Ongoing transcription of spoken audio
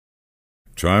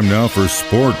Time now for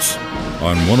sports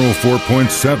on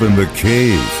 104.7 The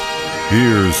Cave.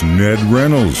 Here's Ned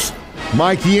Reynolds.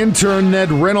 Mike, the intern,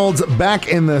 Ned Reynolds, back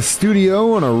in the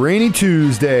studio on a rainy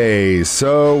Tuesday.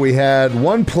 So we had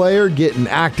one player getting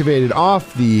activated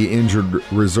off the injured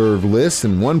reserve list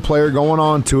and one player going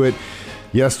on to it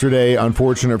yesterday.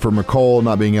 Unfortunate for McCall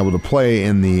not being able to play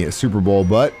in the Super Bowl,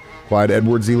 but Clyde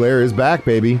Edwards-Helaire is back,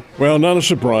 baby. Well, not a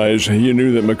surprise. You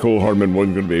knew that Mecole Hardman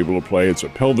wasn't going to be able to play. It's a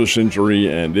pelvis injury,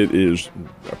 and it is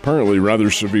apparently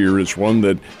rather severe. It's one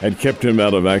that had kept him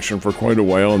out of action for quite a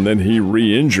while, and then he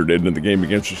re-injured it in the game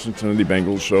against the Cincinnati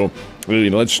Bengals. So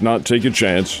let's not take a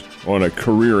chance on a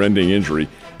career-ending injury.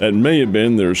 That may have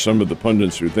been, there's some of the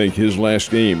pundits who think his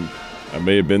last game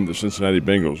may have been the Cincinnati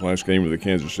Bengals' last game with the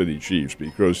Kansas City Chiefs,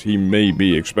 because he may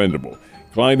be expendable.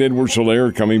 Clyde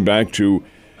Edwards-Helaire coming back to,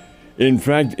 in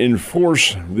fact,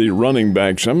 enforce the running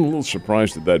backs. I'm a little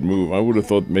surprised at that move. I would have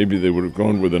thought maybe they would have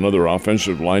gone with another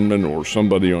offensive lineman or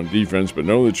somebody on defense, but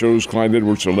no, they chose Clyde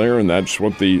Edwards-Helaire, and that's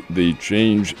what the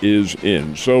change is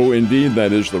in. So, indeed,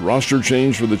 that is the roster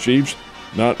change for the Chiefs.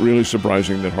 Not really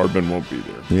surprising that Hardman won't be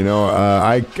there. You know,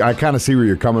 I kind of see where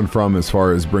you're coming from as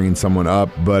far as bringing someone up,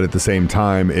 but at the same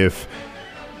time, if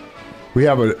we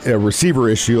have a receiver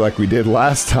issue like we did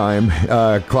last time,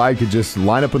 Clyde could just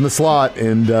line up in the slot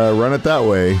and run it that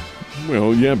way.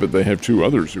 Well, yeah, but they have two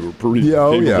others who are pretty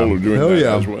capable of doing that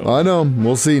as well. I know.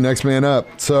 We'll see. Next man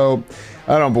up. So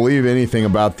I don't believe anything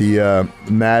about the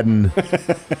Madden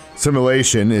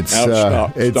simulation. It's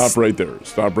stop right there.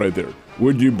 Stop right there.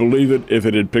 Would you believe it if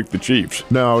it had picked the Chiefs?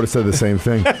 No, I would have said the same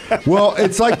thing. Well,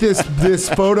 it's like this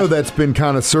photo that's been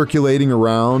kind of circulating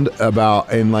around about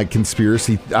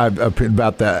conspiracy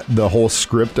about that the whole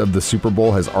script of the Super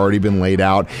Bowl has already been laid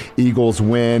out. Eagles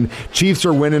win. Chiefs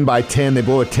are winning by 10. They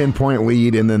blow a 10-point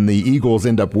lead, and then the Eagles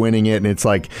end up winning it. And it's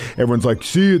like everyone's like,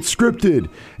 "See, it's scripted."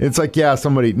 It's like, yeah,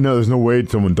 there's no way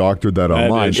someone doctored that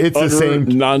online. It's the same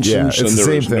nonsense, yeah, and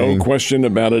there is no question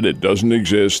about it. It doesn't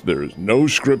exist. There is no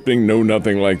scripting,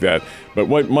 nothing like that. But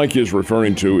what Mike is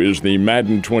referring to is the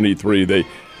Madden 23.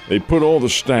 They put all the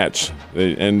stats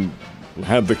and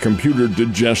have the computer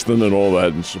digest them and all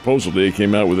that, and supposedly it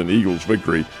came out with an Eagles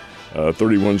victory,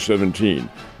 31-17.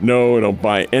 No, don't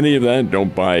buy any of that.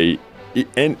 Don't buy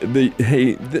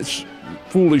this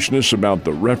foolishness about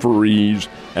the referees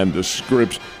and the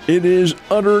scripts. It is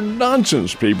utter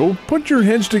nonsense, people. Put your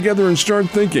heads together and start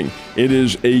thinking. It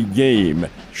is a game.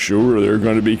 Sure, there are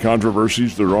going to be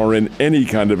controversies. There are in any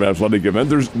kind of athletic event.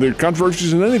 There are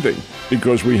controversies in anything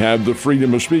because we have the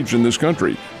freedom of speech in this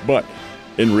country. But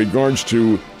in regards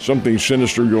to something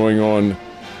sinister going on,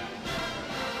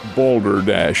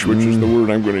 balderdash, which is the word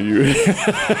I'm going to use.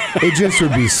 It just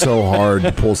would be so hard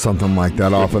to pull something like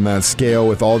that off on that scale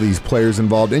with all these players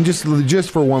involved. And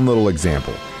just for one little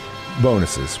example,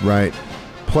 bonuses, right?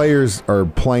 Players are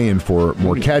playing for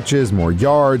more catches, more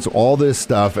yards, all this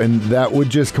stuff, and that would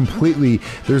just completely,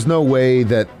 there's no way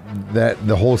that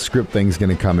the whole script thing's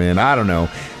going to come in. I don't know.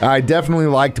 I definitely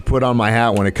like to put on my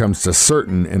hat when it comes to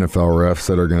certain NFL refs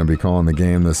that are going to be calling the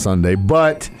game this Sunday,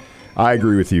 but I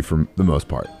agree with you for the most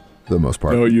part.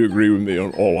 No, you agree with me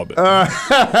on all of it.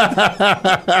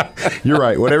 You're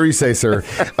right. Whatever you say, sir.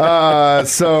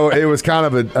 So it was kind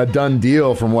of a done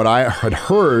deal from what I had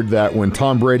heard, that when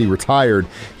Tom Brady retired,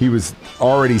 he was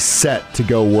already set to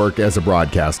go work as a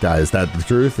broadcast guy. Is that the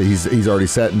truth? He's already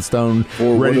set in stone,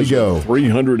 ready to go.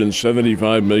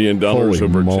 $375 million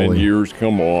over 10 years.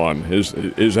 Come on. Is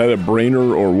that a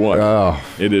brainer or what? Oh.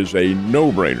 It is a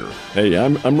no-brainer. Hey,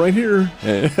 I'm right here.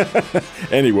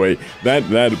 Anyway, that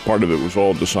part of it was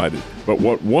all decided. But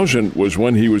what wasn't was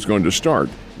when he was going to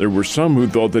start. There were some who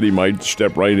thought that he might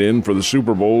step right in for the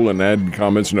Super Bowl and add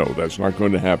comments. No, that's not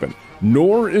going to happen.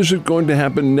 Nor is it going to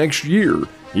happen next year.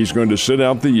 He's going to sit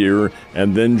out the year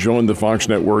and then join the Fox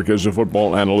network as a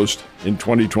football analyst in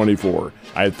 2024.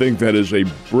 I think that is a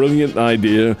brilliant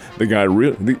idea. The guy,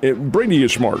 Brady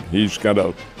is smart. He's got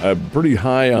a pretty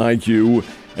high IQ.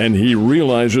 And he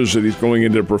realizes that he's going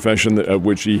into a profession of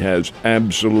which he has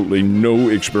absolutely no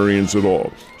experience at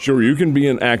all. Sure, you can be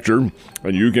an actor,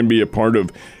 and you can be a part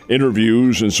of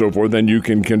interviews and so forth, and you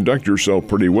can conduct yourself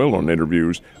pretty well on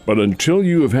interviews. But until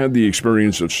you have had the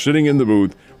experience of sitting in the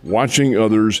booth, watching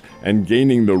others, and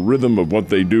gaining the rhythm of what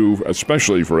they do,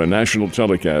 especially for a national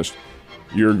telecast,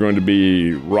 you're going to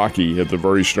be rocky at the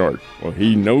very start. Well,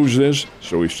 he knows this,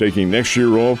 so he's taking next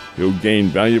year off. He'll gain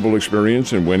valuable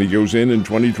experience, and when he goes in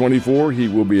 2024, he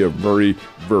will be a very,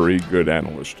 very good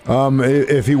analyst.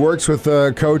 If he works with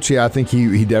a coach, yeah, I think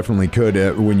he definitely could.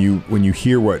 When you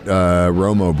hear what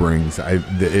Romo brings,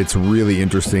 it's really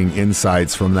interesting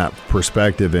insights from that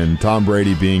perspective, and Tom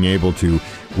Brady being able to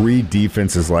read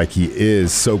defenses like he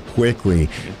is so quickly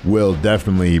will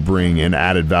definitely bring an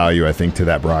added value, I think, to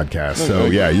that broadcast. So,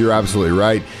 yeah, you're absolutely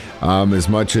right. As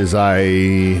much as I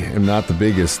am not the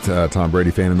biggest Tom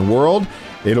Brady fan in the world,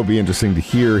 it'll be interesting to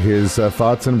hear his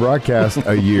thoughts and broadcast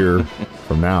a year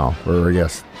from now, or I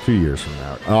guess 2 years from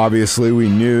now. Obviously, we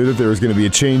knew that there was going to be a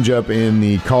change-up in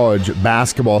the college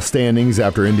basketball standings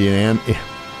after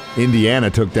Indiana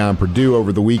took down Purdue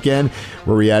over the weekend.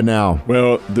 Where are we at now?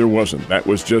 Well, there wasn't. That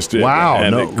was just it. Wow,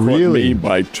 and no, it caught really? me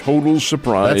by total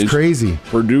surprise. That's crazy.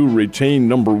 Purdue retained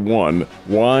number one.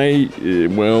 Why?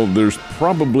 Well, there's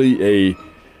probably a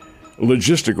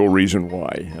logistical reason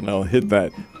why, and I'll hit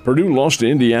that. Purdue lost to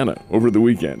Indiana over the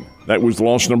weekend. That was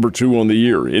loss number 2 on the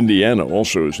year. Indiana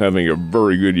also is having a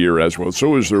very good year as well.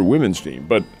 So is their women's team.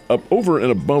 But over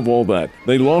and above all that,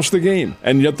 they lost the game,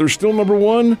 and yet they're still number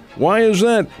 1. Why is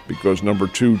that? Because number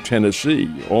 2,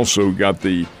 Tennessee, also got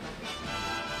the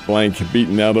blank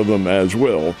beaten out of them as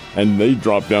well, and they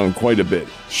dropped down quite a bit.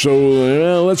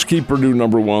 So let's keep Purdue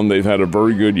number 1. They've had a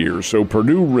very good year. So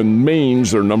Purdue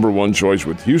remains their number 1 choice,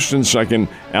 with Houston second,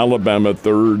 Alabama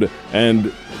third,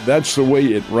 and that's the way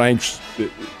it ranks.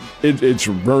 It's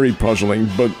very puzzling,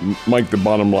 but Mike, the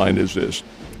bottom line is this.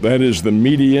 That is the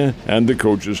media and the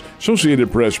coaches.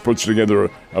 Associated Press puts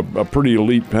together a pretty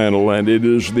elite panel, and it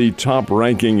is the top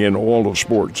ranking in all of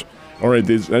sports. All right,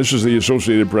 this is the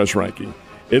Associated Press ranking.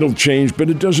 It'll change, but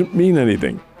it doesn't mean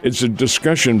anything. It's a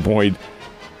discussion point.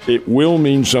 It will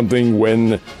mean something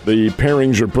when the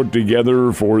pairings are put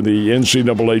together for the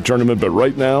NCAA tournament, but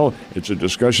right now it's a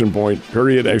discussion point,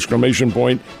 period, exclamation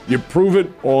point. You prove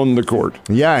it on the court.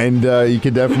 Yeah, and you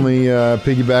could definitely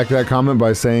piggyback that comment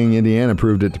by saying Indiana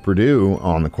proved it to Purdue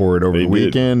on the court over the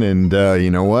weekend. And you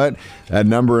know what? That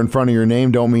number in front of your name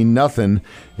don't mean nothing.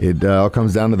 It all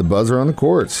comes down to the buzzer on the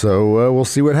court. So we'll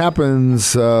see what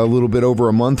happens a little bit over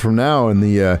a month from now in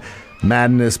the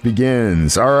madness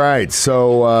begins. All right,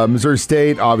 so Missouri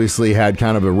State obviously had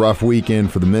kind of a rough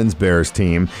weekend for the men's Bears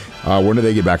team. When do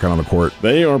they get back out on the court?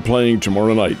 They are playing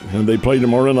tomorrow night, and they play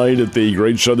tomorrow night at the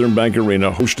Great Southern Bank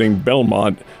Arena, hosting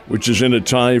Belmont, which is in a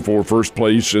tie for first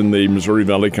place in the Missouri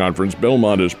Valley Conference.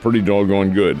 Belmont is pretty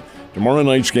doggone good. Tomorrow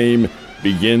night's game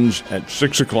begins at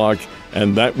 6 o'clock,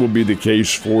 and that will be the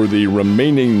case for the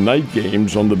remaining night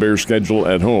games on the Bears schedule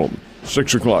at home.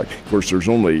 6 o'clock. Of course, there's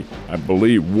only, I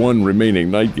believe, one remaining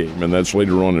night game, and that's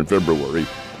later on in February.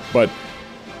 But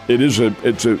it's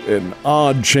an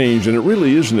odd change, and it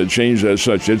really isn't a change as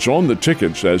such. It's on the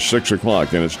tickets as 6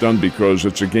 o'clock, and it's done because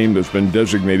it's a game that's been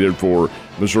designated for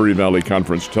Missouri Valley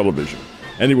Conference television.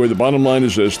 Anyway, the bottom line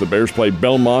is this. The Bears play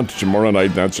Belmont tomorrow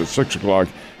night. That's at 6 o'clock.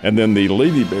 And then the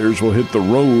Lady Bears will hit the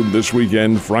road this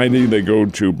weekend. Friday, they go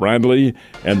to Bradley.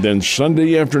 And then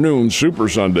Sunday afternoon, Super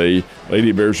Sunday,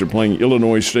 Lady Bears are playing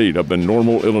Illinois State up in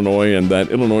Normal, Illinois. And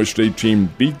that Illinois State team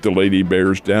beat the Lady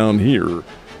Bears down here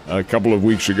a couple of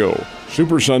weeks ago.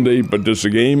 Super Sunday, but does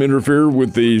the game interfere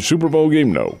with the Super Bowl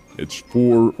game? No. It's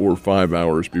 4 or 5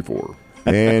 hours before.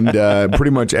 And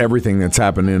pretty much everything that's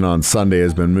happening on Sunday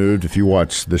has been moved. If you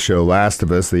watch the show Last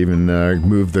of Us, they even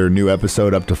moved their new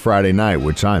episode up to Friday night,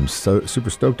 which I'm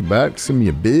super stoked about. It's going to be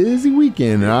a busy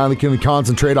weekend, and I can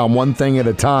concentrate on one thing at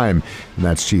a time, and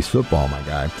that's Chiefs football, my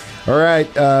guy. All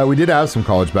right, we did have some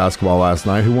college basketball last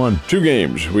night. Who won? 2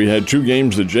 games. We had 2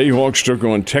 games. The Jayhawks took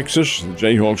on Texas. The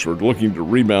Jayhawks were looking to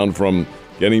rebound from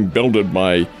getting belted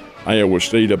by Iowa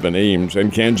State up in Ames,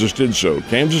 and Kansas did so.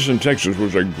 Kansas and Texas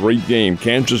was a great game.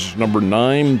 Kansas is number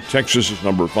 9, Texas is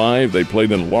number 5. They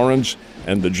played in Lawrence,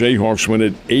 and the Jayhawks win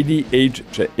it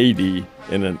 88-80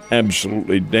 in an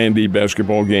absolutely dandy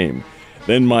basketball game.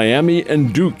 Then Miami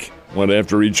and Duke went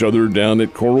after each other down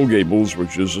at Coral Gables,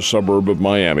 which is a suburb of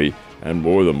Miami. And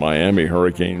boy, the Miami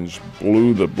Hurricanes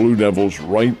blew the Blue Devils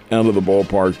right out of the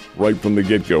ballpark right from the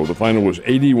get-go. The final was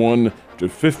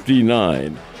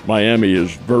 81-59. Miami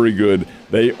is very good.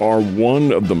 They are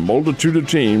one of the multitude of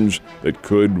teams that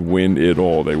could win it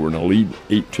all. They were an Elite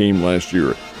 8 team last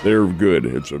year. They're good.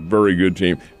 It's a very good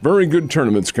team. Very good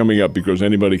tournaments coming up because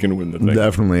anybody can win the thing.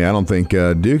 Definitely. I don't think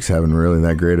Duke's having really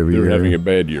that great of a year. They're having a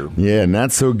bad year. Yeah,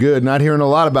 not so good. Not hearing a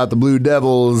lot about the Blue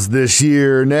Devils this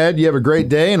year. Ned, you have a great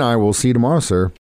day, and I will see you tomorrow, sir.